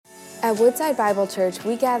At Woodside Bible Church,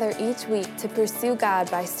 we gather each week to pursue God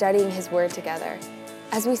by studying His Word together.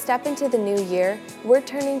 As we step into the new year, we're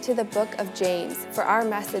turning to the book of James for our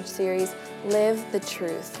message series, Live the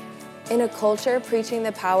Truth. In a culture preaching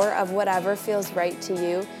the power of whatever feels right to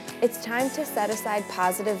you, it's time to set aside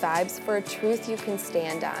positive vibes for a truth you can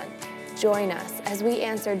stand on. Join us as we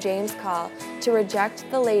answer James' call to reject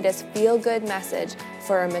the latest feel-good message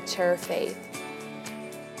for a mature faith.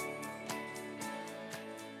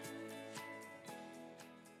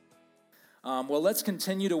 Well, let's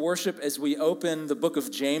continue to worship as we open the book of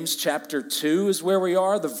James. Chapter 2 is where we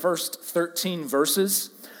are, the first 13 verses.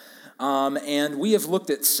 And we have looked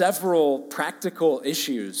at several practical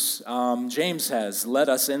issues. James has led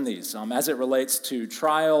us in these as it relates to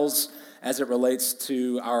trials, as it relates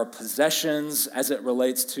to our possessions, as it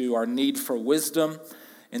relates to our need for wisdom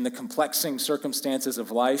in the complexing circumstances of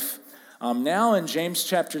life. Now in James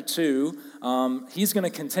chapter 2, he's going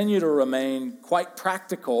to continue to remain quite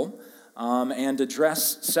practical and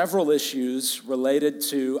address several issues related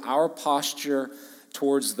to our posture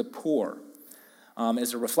towards the poor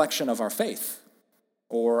as a reflection of our faith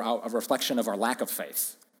or a reflection of our lack of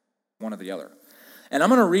faith, one or the other. And I'm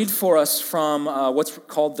going to read for us from what's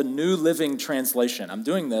called the New Living Translation. I'm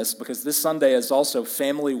doing this because this Sunday is also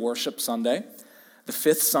Family Worship Sunday, the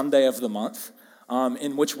fifth Sunday of the month,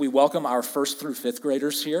 in which we welcome our first through fifth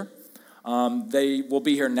graders here. They will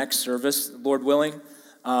be here next service, Lord willing,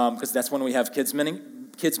 because that's when we have kids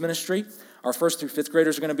ministry. Our first through fifth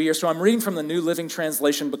graders are going to be here. So I'm reading from the New Living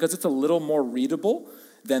Translation because it's a little more readable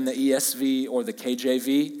than the ESV or the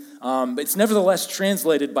KJV. But it's nevertheless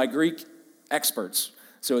translated by Greek experts.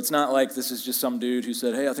 So it's not like this is just some dude who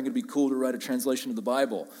said, hey, I think it'd be cool to write a translation of the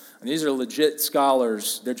Bible. And these are legit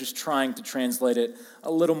scholars. They're just trying to translate it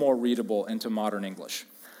a little more readable into modern English.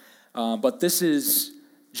 But this is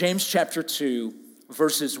James chapter 2,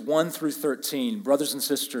 verses 1 through 13. Brothers and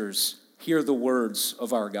sisters, hear the words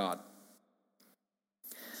of our God.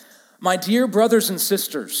 My dear brothers and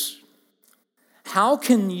sisters, how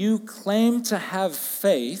can you claim to have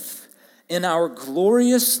faith in our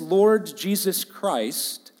glorious Lord Jesus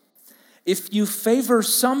Christ if you favor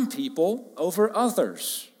some people over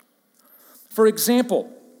others? For example,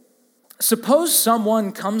 suppose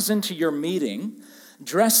someone comes into your meeting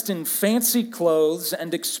dressed in fancy clothes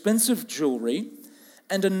and expensive jewelry,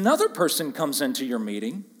 and another person comes into your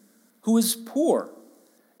meeting who is poor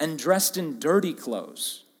and dressed in dirty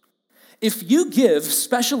clothes. If you give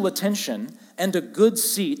special attention and a good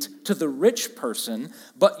seat to the rich person,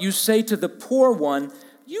 but you say to the poor one,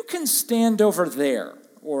 you can stand over there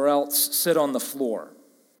or else sit on the floor.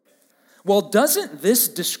 Well, doesn't this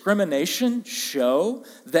discrimination show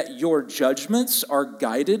that your judgments are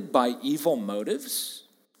guided by evil motives?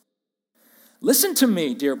 Listen to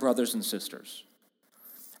me, dear brothers and sisters.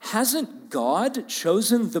 Hasn't God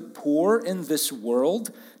chosen the poor in this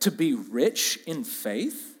world to be rich in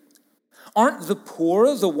faith? Aren't the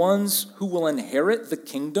poor the ones who will inherit the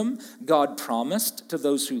kingdom God promised to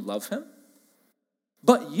those who love Him?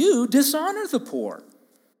 But you dishonor the poor.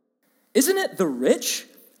 Isn't it the rich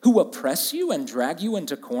who oppress you and drag you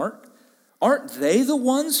into court? Aren't they the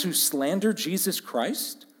ones who slander Jesus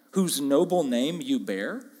Christ, whose noble name you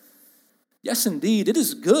bear? Yes, indeed, it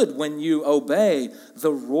is good when you obey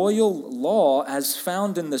the royal law as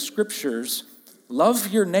found in the Scriptures, love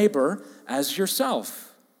your neighbor as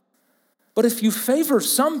yourself. But if you favor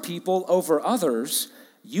some people over others,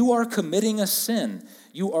 you are committing a sin.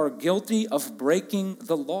 You are guilty of breaking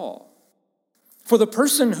the law. For the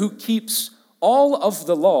person who keeps all of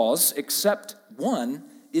the laws except one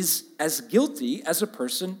is as guilty as a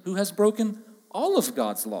person who has broken all of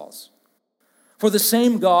God's laws. For the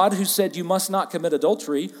same God who said you must not commit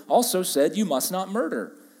adultery also said you must not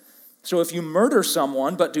murder. So if you murder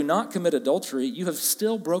someone but do not commit adultery, you have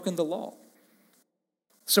still broken the law.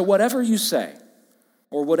 So whatever you say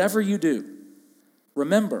or whatever you do,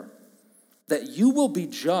 remember that you will be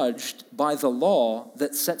judged by the law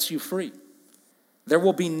that sets you free. There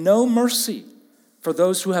will be no mercy for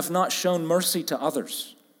those who have not shown mercy to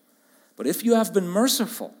others. But if you have been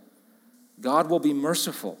merciful, God will be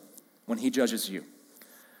merciful when He judges you.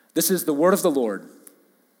 This is the word of the Lord.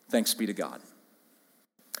 Thanks be to God.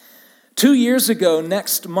 2 years ago,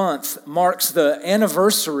 next month, marks the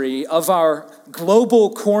anniversary of our global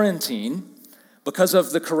quarantine because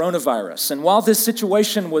of the coronavirus. And while this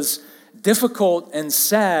situation was difficult and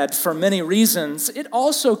sad for many reasons, it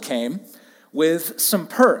also came with some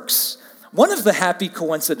perks. One of the happy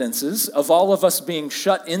coincidences of all of us being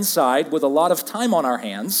shut inside with a lot of time on our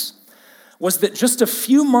hands was that just a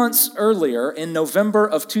few months earlier, in November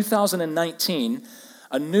of 2019,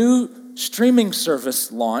 a new streaming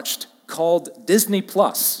service launched called Disney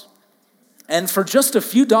Plus. And for just a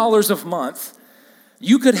few dollars a month,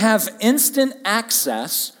 you could have instant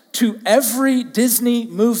access to every Disney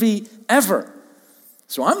movie ever.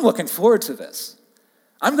 So I'm looking forward to this.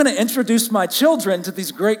 I'm going to introduce my children to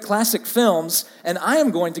these great classic films, and I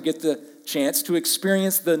am going to get the chance to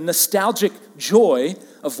experience the nostalgic joy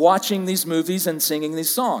of watching these movies and singing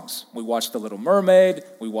these songs. We watched The Little Mermaid,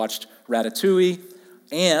 we watched Ratatouille,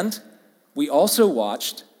 and we also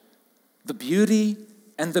watched The Beauty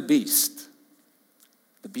and the Beast.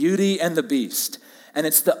 The Beauty and the Beast. And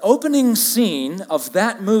it's the opening scene of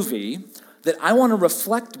that movie that I want to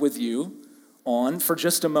reflect with you on for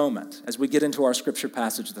just a moment as we get into our scripture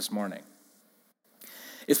passage this morning.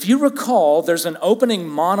 If you recall, there's an opening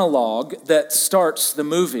monologue that starts the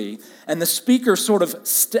movie, and the speaker sort of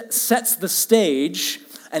sets the stage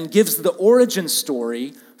and gives the origin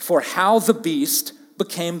story for how the beast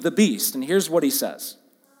became the beast. And here's what he says.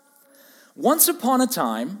 Once upon a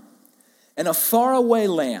time, in a faraway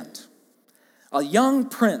land, a young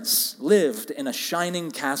prince lived in a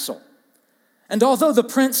shining castle. And although the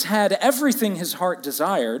prince had everything his heart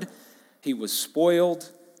desired, he was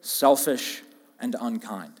spoiled, selfish, and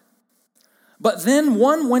unkind. But then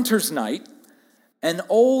one winter's night, an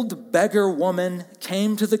old beggar woman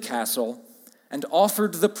came to the castle and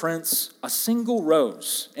offered the prince a single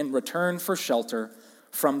rose in return for shelter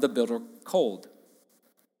from the bitter cold.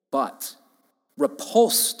 But,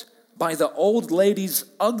 repulsed by the old lady's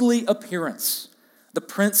ugly appearance, the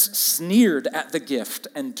prince sneered at the gift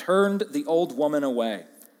and turned the old woman away.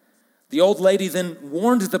 The old lady then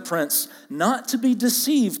warned the prince not to be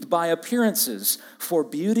deceived by appearances, for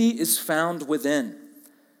beauty is found within.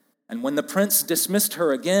 And when the prince dismissed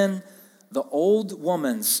her again, the old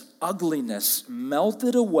woman's ugliness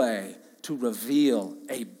melted away to reveal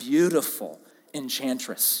a beautiful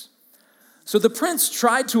enchantress. So the prince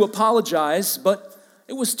tried to apologize, but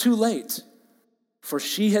it was too late, for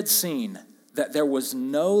she had seen that there was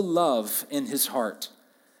no love in his heart.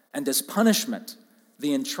 And as punishment,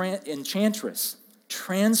 the enchantress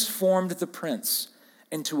transformed the prince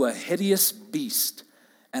into a hideous beast,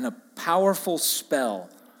 and a powerful spell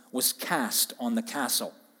was cast on the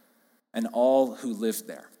castle and all who lived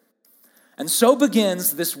there. And so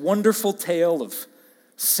begins this wonderful tale of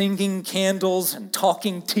singing candles and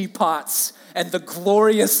talking teapots and the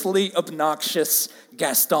gloriously obnoxious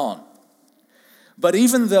Gaston. But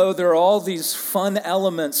even though there are all these fun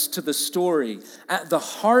elements to the story, at the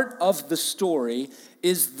heart of the story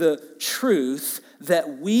is the truth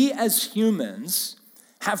that we as humans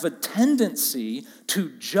have a tendency to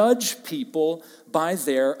judge people by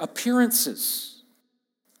their appearances.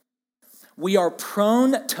 We are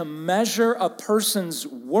prone to measure a person's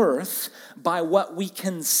worth by what we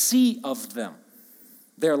can see of them,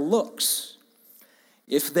 their looks.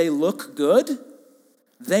 If they look good,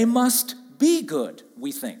 they must be good,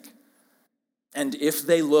 we think. And if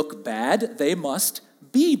they look bad, they must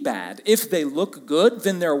be bad. If they look good,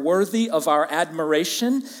 then they're worthy of our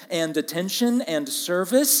admiration and attention and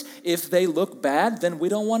service. If they look bad, then we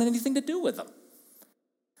don't want anything to do with them.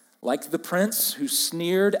 Like the prince who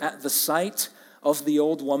sneered at the sight of the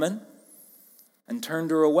old woman and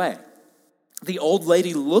turned her away. The old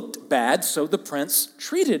lady looked bad, so the prince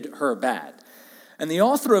treated her bad. And the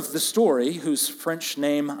author of the story, whose French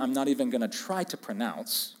name I'm not even going to try to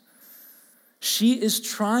pronounce, she is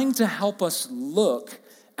trying to help us look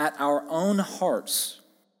at our own hearts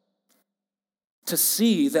to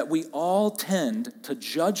see that we all tend to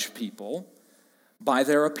judge people by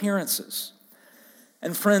their appearances.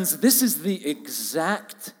 And friends, this is the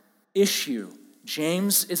exact issue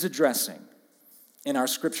James is addressing in our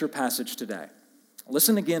scripture passage today.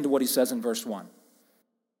 Listen again to what he says in verse 1.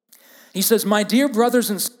 He says, "My dear brothers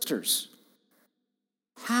and sisters,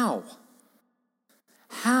 how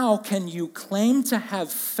can you claim to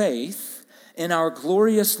have faith in our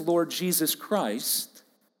glorious Lord Jesus Christ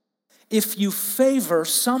if you favor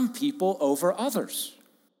some people over others?"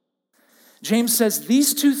 James says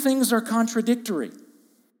these two things are contradictory.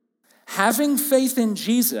 Having faith in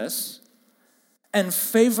Jesus and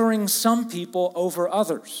favoring some people over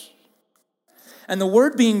others. And the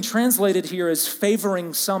word being translated here as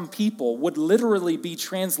favoring some people would literally be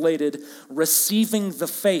translated receiving the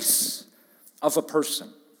face of a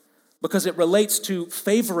person, because it relates to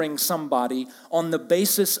favoring somebody on the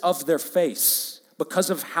basis of their face, because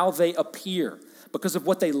of how they appear, because of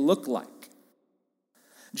what they look like.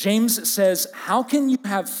 James says, how can you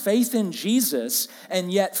have faith in Jesus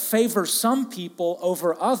and yet favor some people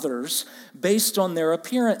over others based on their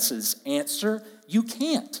appearances? Answer, you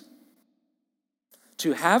can't.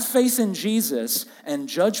 to have faith in Jesus and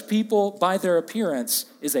judge people by their appearance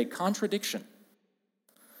is a contradiction.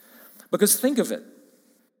 Because think of it.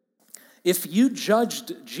 If you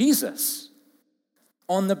judged Jesus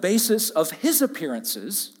on the basis of his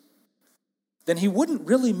appearances, then he wouldn't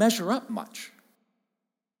really measure up much.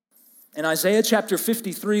 In Isaiah chapter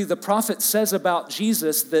 53, the prophet says about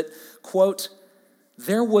Jesus that, quote,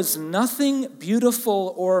 "There was nothing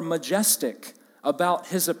beautiful or majestic about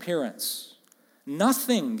his appearance,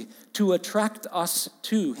 nothing to attract us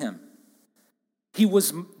to him. He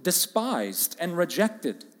was despised and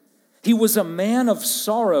rejected. He was a man of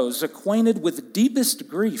sorrows, acquainted with deepest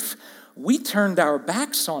grief. We turned our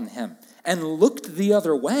backs on him and looked the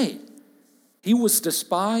other way. He was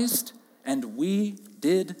despised, and we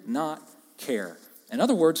did not care." In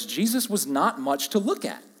other words, Jesus was not much to look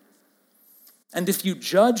at. And if you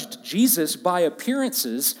judged Jesus by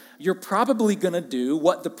appearances, you're probably going to do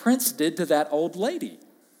what the prince did to that old lady: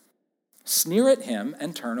 sneer at him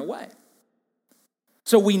and turn away.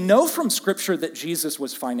 So we know from Scripture that Jesus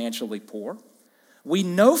was financially poor. We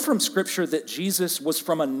know from Scripture that Jesus was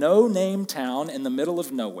from a no-name town in the middle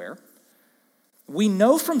of nowhere. We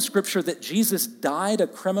know from Scripture that Jesus died a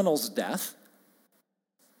criminal's death.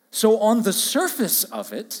 So on the surface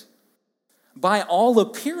of it, by all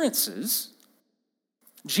appearances,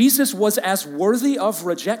 Jesus was as worthy of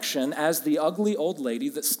rejection as the ugly old lady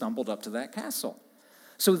that stumbled up to that castle.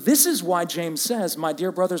 So this is why James says, "My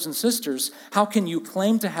dear brothers and sisters, how can you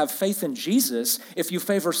claim to have faith in Jesus if you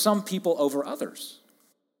favor some people over others?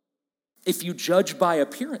 If you judge by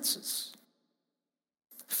appearances?"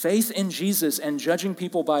 Faith in Jesus and judging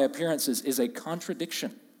people by appearances is a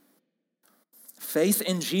contradiction. Faith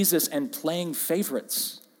in Jesus and playing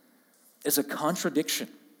favorites is a contradiction.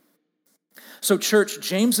 So, church,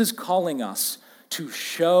 James is calling us to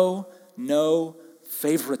show no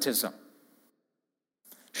favoritism.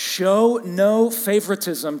 Show no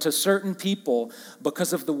favoritism to certain people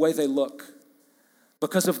because of the way they look,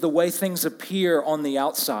 because of the way things appear on the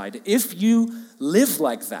outside. If you live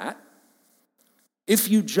like that, if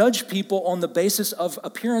you judge people on the basis of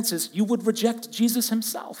appearances, you would reject Jesus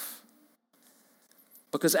himself.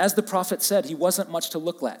 Because as the prophet said, he wasn't much to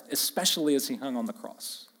look at, especially as he hung on the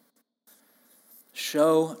cross.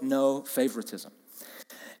 Show no favoritism.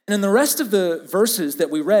 And in the rest of the verses that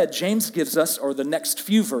we read, James gives us, or the next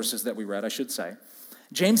few verses that we read, I should say,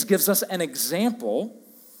 James gives us an example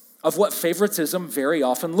of what favoritism very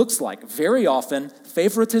often looks like. Very often,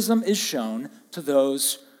 favoritism is shown to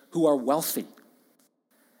those who are wealthy.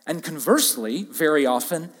 And conversely, very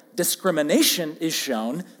often, discrimination is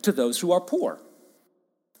shown to those who are poor.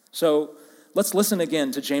 So let's listen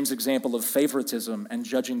again to James' example of favoritism and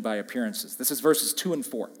judging by appearances. This is verses 2 and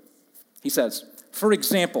 4. He says, "For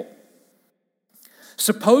example,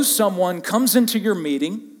 suppose someone comes into your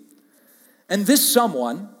meeting, and this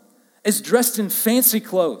someone is dressed in fancy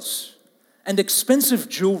clothes and expensive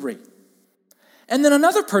jewelry. And then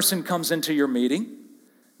another person comes into your meeting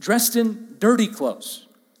dressed in dirty clothes,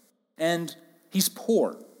 and he's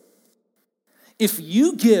poor. If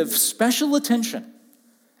you give special attention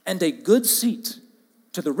and a good seat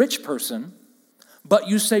to the rich person, but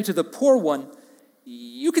you say to the poor one,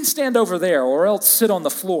 'You can stand over there or else sit on the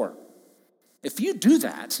floor,' if you do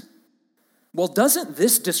that, well, doesn't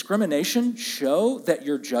this discrimination show that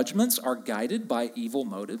your judgments are guided by evil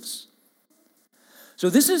motives?" So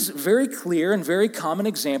this is a very clear and very common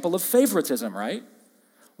example of favoritism, right?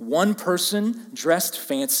 One person dressed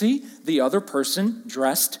fancy, the other person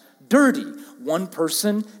dressed dirty. One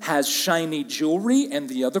person has shiny jewelry and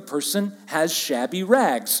the other person has shabby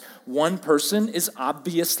rags. One person is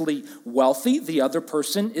obviously wealthy, the other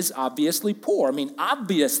person is obviously poor. I mean,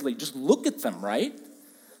 obviously, just look at them, right?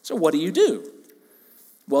 So what do?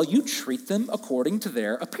 Well, you treat them according to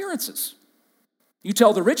their appearances. You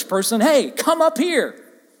tell the rich person, "Hey, come up here."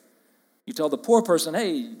 You tell the poor person,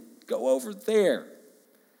 "Hey, go over there."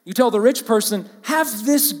 You tell the rich person, "Have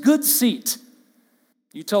this good seat."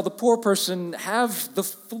 You tell the poor person, "Have the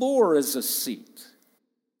floor as a seat."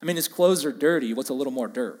 I mean, his clothes are dirty. What's a little more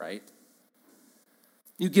dirt, right?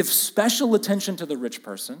 You give special attention to the rich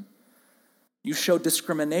person. You show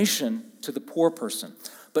discrimination to the poor person.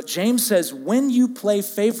 But James says, when you play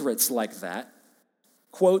favorites like that,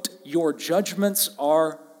 quote, "your judgments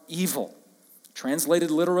are evil."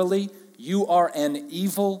 Translated literally, you are an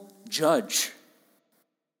evil judge.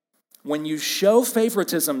 When you show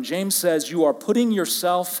favoritism, James says you are putting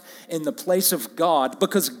yourself in the place of God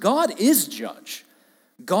because God is judge.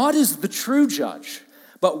 God is the true judge.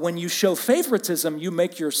 But when you show favoritism, you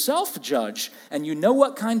make yourself judge. And you know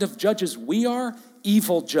what kind of judges we are?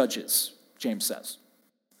 Evil judges, James says.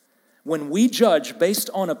 When we judge based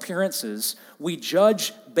on appearances, we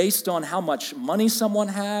judge based on how much money someone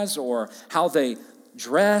has or how they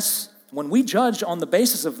dress. When we judge on the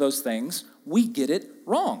basis of those things, we get it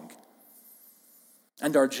wrong.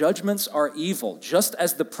 And our judgments are evil. Just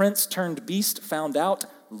as the prince turned beast found out,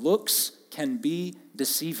 looks can be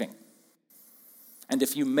deceiving. And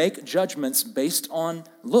if you make judgments based on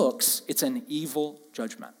looks, it's an evil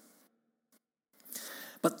judgment.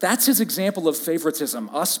 But that's his example of favoritism,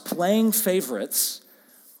 us playing favorites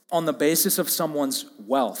on the basis of someone's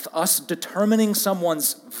wealth, us determining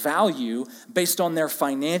someone's value based on their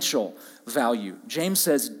financial value. James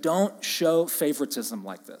says, don't show favoritism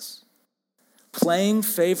like this. Playing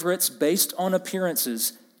favorites based on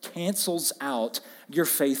appearances cancels out your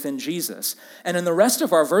faith in Jesus. And in the rest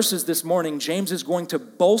of our verses this morning, James is going to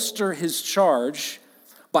bolster his charge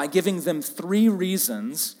by giving them 3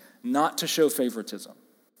 reasons not to show favoritism.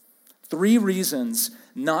 3 reasons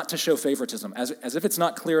not to show favoritism. As if it's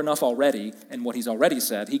not clear enough already in what he's already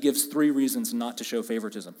said, he gives 3 reasons not to show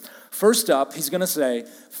favoritism. First up, he's going to say,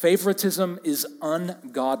 favoritism is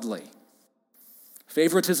ungodly.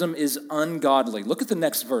 Favoritism is ungodly. Look at the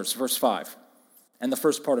next verse, verse 5, and the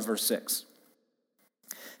first part of verse 6.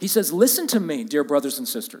 He says, listen to me, dear brothers and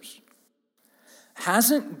sisters.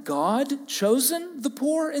 Hasn't God chosen the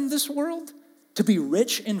poor in this world to be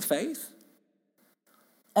rich in faith?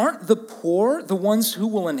 Aren't the poor the ones who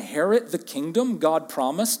will inherit the kingdom God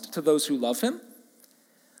promised to those who love him?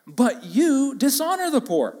 But you dishonor the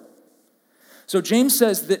poor. So James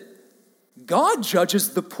says that God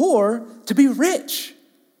judges the poor to be rich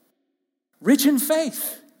in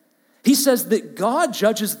faith. He says that God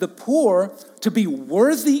judges the poor to be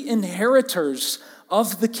worthy inheritors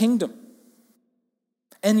of the kingdom.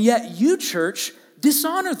 And yet you, church,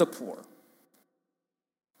 dishonor the poor.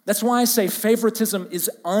 That's why I say favoritism is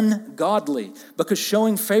ungodly, because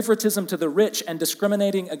showing favoritism to the rich and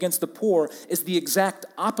discriminating against the poor is the exact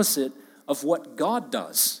opposite of what God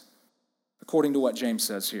does, according to what James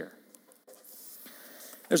says here.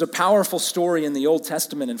 There's a powerful story in the Old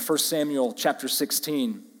Testament in 1 Samuel chapter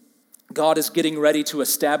 16. God is getting ready to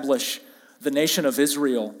establish the nation of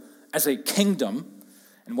Israel as a kingdom.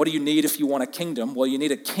 And what do you need if you want a kingdom? Well, you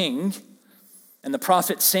need a king. And the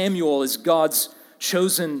prophet Samuel is God's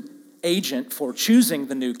chosen agent for choosing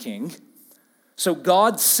the new king. So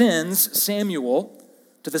God sends Samuel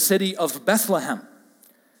to the city of Bethlehem.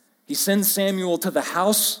 He sends Samuel to the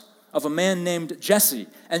house of a man named Jesse.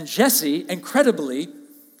 And Jesse, incredibly,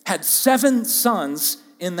 had 7 sons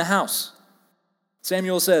in the house.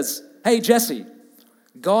 Samuel says, hey, Jesse,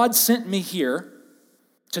 God sent me here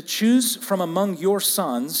to choose from among your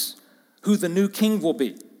sons who the new king will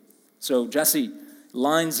be. So Jesse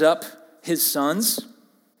lines up his sons,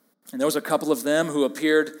 and there was a couple of them who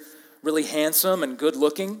appeared really handsome and good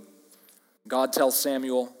looking. God tells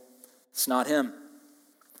Samuel, it's not him.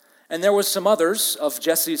 And there was some others of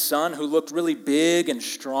Jesse's son who looked really big and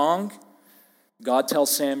strong. God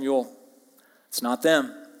tells Samuel, it's not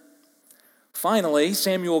them. Finally,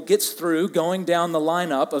 Samuel gets through going down the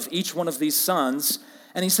lineup of each one of these sons,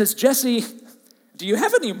 and he says, Jesse, do you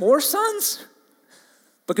have any more sons?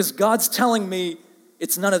 Because God's telling me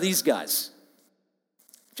it's none of these guys.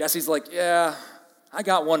 Jesse's like, yeah, I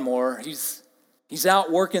got one more. He's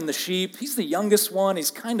out working the sheep. He's the youngest one.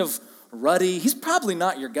 He's kind of ruddy. He's probably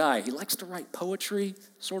not your guy. He likes to write poetry,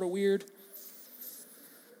 sort of weird.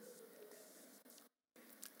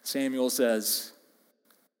 Samuel says,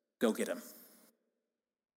 go get him.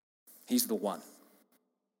 He's the one.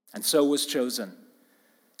 And so was chosen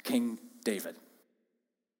King David.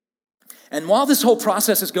 And while this whole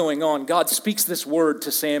process is going on, God speaks this word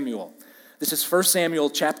to Samuel. This is 1 Samuel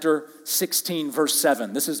chapter 16, verse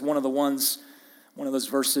 7. This is one of those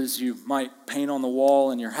verses you might paint on the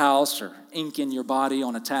wall in your house or ink in your body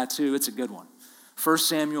on a tattoo. It's a good one. 1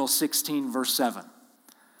 Samuel 16, verse 7.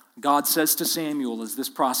 God says to Samuel as this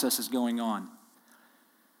process is going on,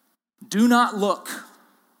 do not look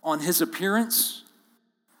on his appearance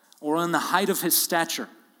or on the height of his stature.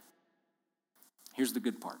 Here's the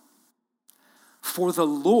good part. For the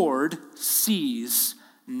Lord sees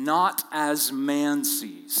not as man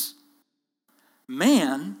sees.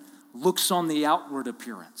 Man looks on the outward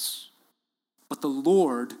appearance, but the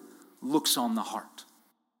Lord looks on the heart.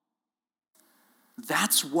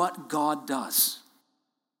 That's what God does.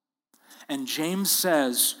 And James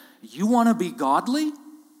says, you want to be godly?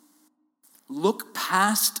 Look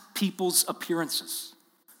past people's appearances.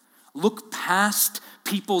 Look past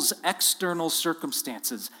people's external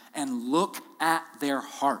circumstances and look at their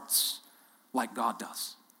hearts like God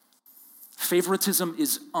does. Favoritism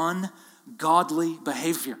is ungodly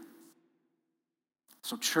behavior.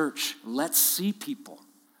 So church, let's see people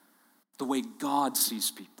the way God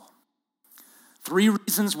sees people. 3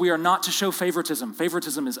 reasons we are not to show favoritism.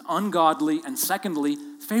 Favoritism is ungodly, and secondly,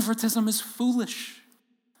 favoritism is foolish.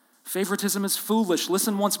 Favoritism is foolish.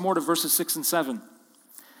 Listen once more to verses 6 and 7.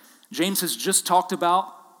 James has just talked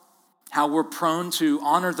about how we're prone to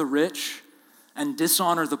honor the rich and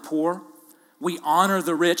dishonor the poor. We honor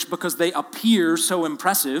the rich because they appear so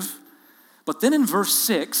impressive. But then in verse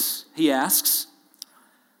 6, he asks,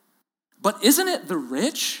 "But isn't it the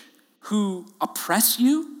rich who oppress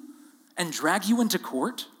you and drag you into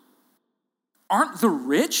court? Aren't the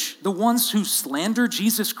rich the ones who slander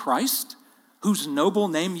Jesus Christ, whose noble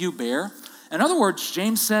name you bear?" In other words,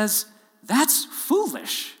 James says, that's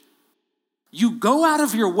foolish. You go out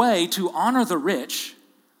of your way to honor the rich.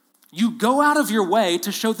 You go out of your way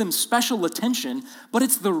to show them special attention, but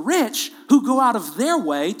it's the rich who go out of their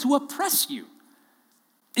way to oppress you.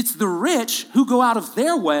 It's the rich who go out of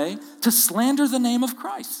their way to slander the name of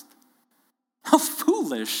Christ. How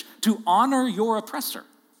foolish to honor your oppressor.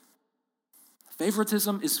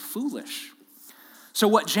 Favoritism is foolish. So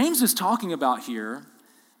what James is talking about here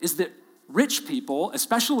is that rich people,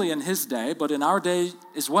 especially in his day, but in our day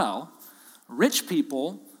as well, rich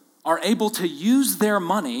people are able to use their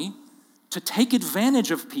money to take advantage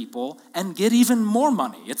of people and get even more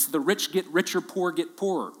money. It's the rich get richer, poor get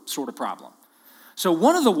poorer sort of problem. So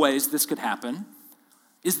one of the ways this could happen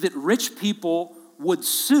is that rich people would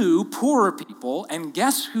sue poorer people, and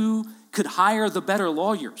guess who could hire the better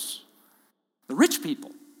lawyers? The rich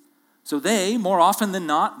people. So they, more often than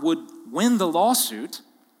not, would win the lawsuit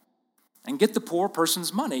and get the poor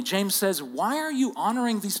person's money. James says, why are you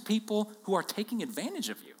honoring these people who are taking advantage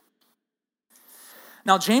of you?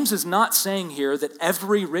 Now, James is not saying here that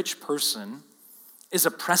every rich person is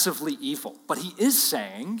oppressively evil, but he is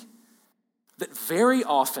saying that very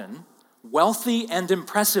often wealthy and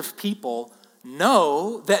impressive people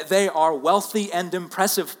know that they are wealthy and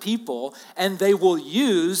impressive people, and they will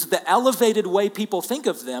use the elevated way people think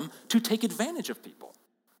of them to take advantage of people.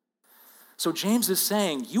 So James is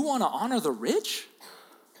saying, you want to honor the rich?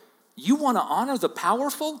 You want to honor the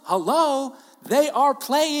powerful? Hello, they are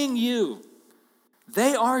playing you.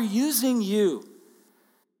 They are using you.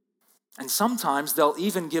 And sometimes they'll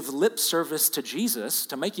even give lip service to Jesus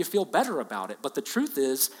to make you feel better about it. But the truth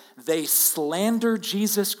is, they slander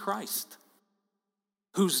Jesus Christ,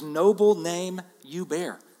 whose noble name you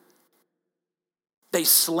bear. They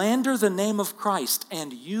slander the name of Christ,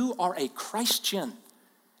 and you are a Christian,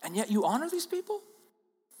 and yet you honor these people?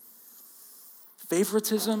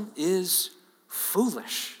 Favoritism is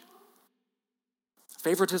foolish.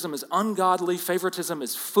 Favoritism is ungodly. Favoritism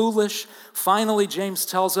is foolish. Finally, James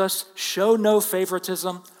tells us, show no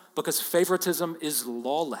favoritism because favoritism is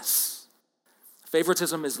lawless.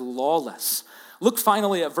 Favoritism is lawless. Look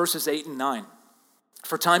finally at verses 8 and 9.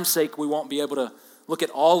 For time's sake, we won't be able to look at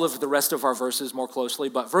all of the rest of our verses more closely,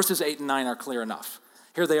 but verses 8 and 9 are clear enough.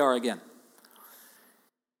 Here they are again.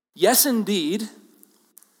 Yes, indeed,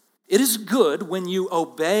 it is good when you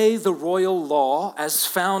obey the royal law as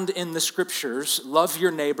found in the scriptures, love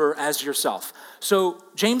your neighbor as yourself. So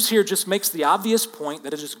James here just makes the obvious point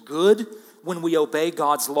that it is good when we obey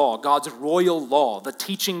God's law, God's royal law, the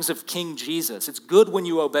teachings of King Jesus. It's good when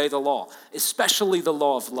you obey the law, especially the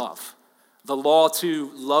law of love, the law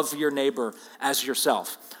to love your neighbor as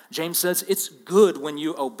yourself. James says it's good when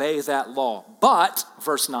you obey that law. But,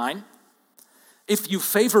 verse 9, if you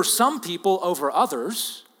favor some people over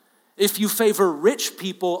others, if you favor rich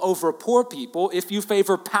people over poor people, if you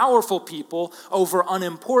favor powerful people over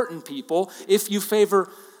unimportant people, if you favor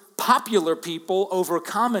popular people over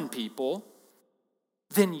common people,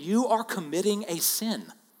 then you are committing a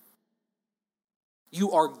sin.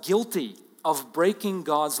 You are guilty of breaking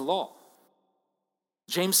God's law.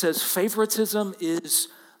 James says favoritism is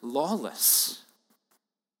lawless.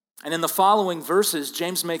 And in the following verses,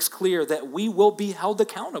 James makes clear that we will be held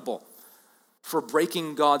accountable for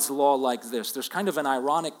breaking God's law like this. There's kind of an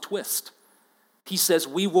ironic twist. He says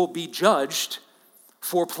we will be judged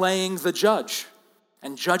for playing the judge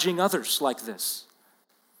and judging others like this.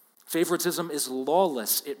 Favoritism is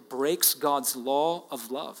lawless. It breaks God's law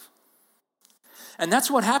of love. And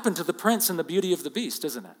that's what happened to the prince in the Beauty of the Beast,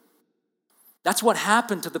 isn't it? That's what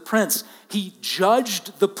happened to the prince. He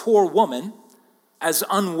judged the poor woman as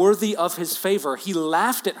unworthy of his favor. He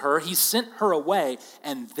laughed at her, he sent her away,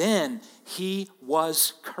 and then he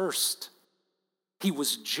was cursed. He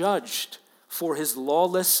was judged for his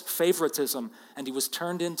lawless favoritism, and he was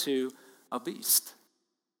turned into a beast.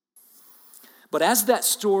 But as that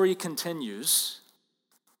story continues,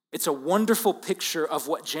 it's a wonderful picture of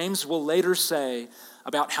what James will later say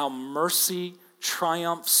about how mercy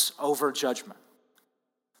triumphs over judgment.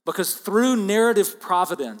 Because through narrative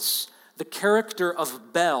providence, the character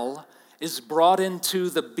of Belle is brought into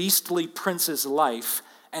the beastly prince's life,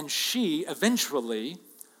 and she eventually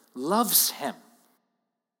loves him.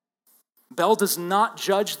 Belle does not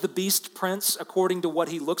judge the beast prince according to what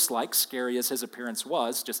he looks like, scary as his appearance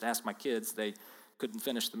was. Just ask my kids, they couldn't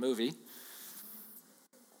finish the movie.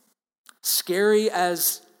 Scary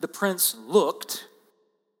as the prince looked,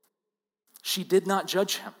 she did not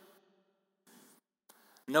judge him.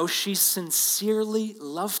 No, she sincerely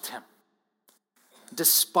loved him,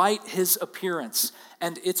 despite his appearance.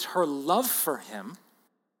 And it's her love for him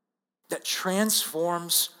that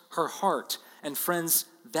transforms her heart. And friends,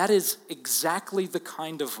 that is exactly the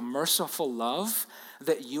kind of merciful love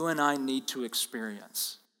that you and I need to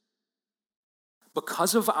experience.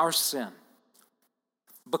 Because of our sin,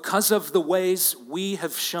 because of the ways we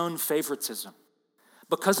have shown favoritism,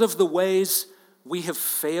 because of the ways we have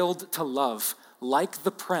failed to love, like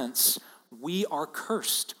the prince, we are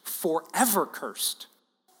cursed, forever cursed.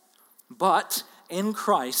 But in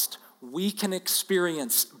Christ, we can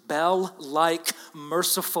experience Belle-like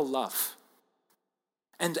merciful love.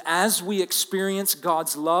 And as we experience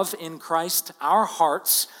God's love in Christ, our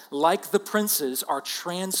hearts, like the prince's, are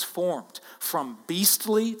transformed from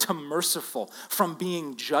beastly to merciful, from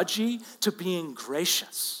being judgy to being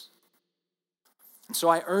gracious. And so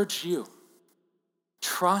I urge you,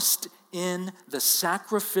 trust in the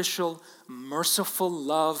sacrificial, merciful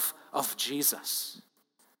love of Jesus,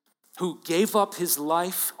 who gave up his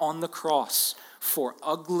life on the cross for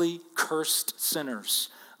ugly, cursed sinners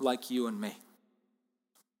like you and me.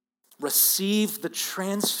 Receive the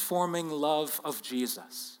transforming love of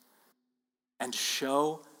Jesus and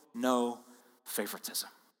show no favoritism.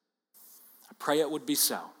 I pray it would be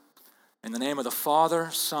so. In the name of the Father,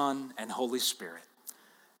 Son, and Holy Spirit,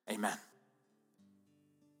 amen.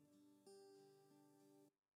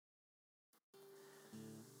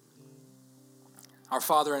 Our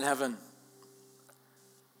Father in heaven,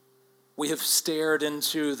 we have stared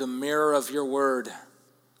into the mirror of your word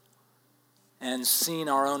and seen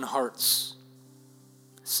our own hearts,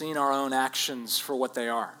 seen our own actions for what they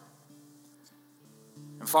are.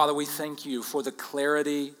 And Father, we thank you for the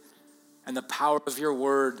clarity and the power of your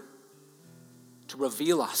word to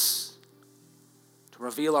reveal us, to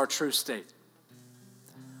reveal our true state.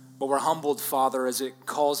 But we're humbled, Father, as it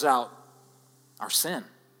calls out our sin,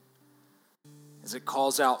 as it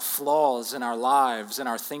calls out flaws in our lives, in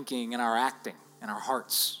our thinking, in our acting, in our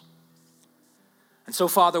hearts. And so,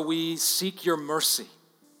 Father, we seek your mercy.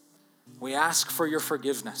 We ask for your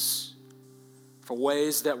forgiveness for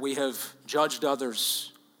ways that we have judged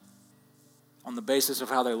others on the basis of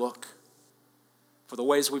how they look, for the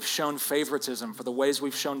ways we've shown favoritism, for the ways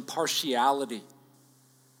we've shown partiality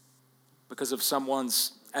because of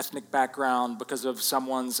someone's ethnic background, because of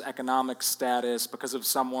someone's economic status, because of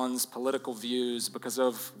someone's political views, because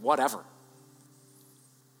of whatever.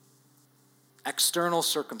 External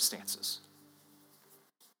circumstances.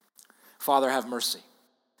 Father, have mercy.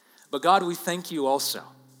 But God, we thank you also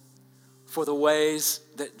for the ways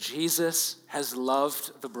that Jesus has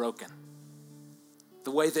loved the broken,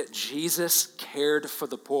 the way that Jesus cared for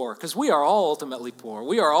the poor, because we are all ultimately poor.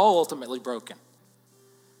 We are all ultimately broken.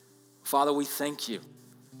 Father, we thank you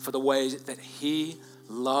for the way that he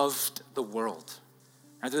loved the world.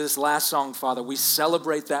 And through this last song, Father, we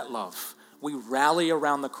celebrate that love. We rally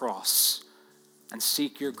around the cross and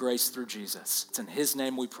seek your grace through Jesus. It's in his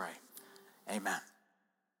name we pray. Amen.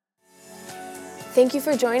 Thank you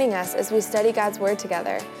for joining us as we study God's Word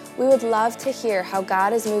together. We would love to hear how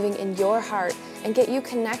God is moving in your heart and get you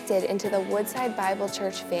connected into the Woodside Bible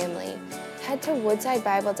Church family. Head to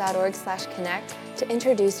woodsidebible.org/connect to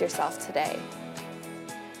introduce yourself today.